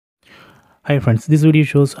Hi friends, this video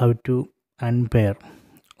shows how to unpair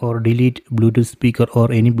or delete Bluetooth speaker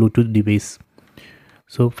or any Bluetooth device.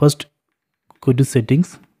 So first go to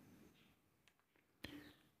settings,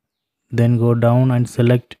 then go down and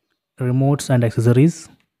select remotes and accessories.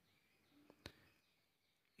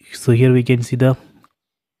 So here we can see the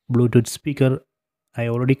Bluetooth speaker. I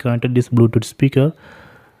already connected this Bluetooth speaker,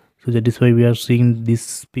 so that is why we are seeing this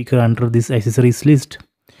speaker under this accessories list.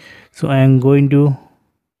 So I am going to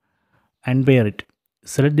unpair it.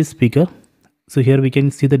 Select this speaker. So here we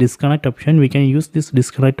can see the disconnect option. We can use this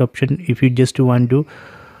disconnect option if you just want to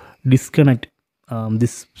disconnect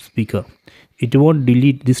this speaker. It won't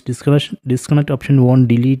delete this disconnect option won't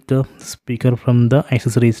delete the speaker from the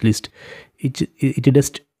accessories list. It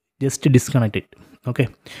just disconnect it. Okay,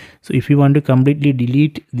 so if you want to completely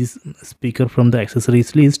delete this speaker from the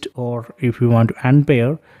accessories list, or if you want to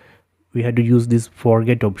unpair, we had to use this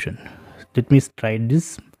forget option. Let me try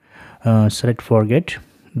this. Select forget,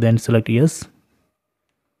 then select yes.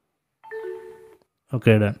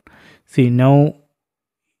 Okay, done. See, now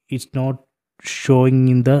it's not showing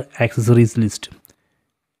in the accessories list,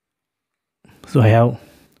 so I have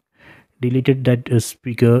deleted that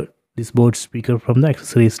this board speaker from the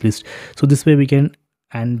accessories list. So this way we can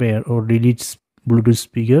unpair or delete Bluetooth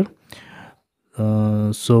speaker.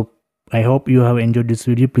 So I hope you have enjoyed this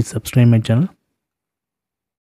video. Please subscribe my channel.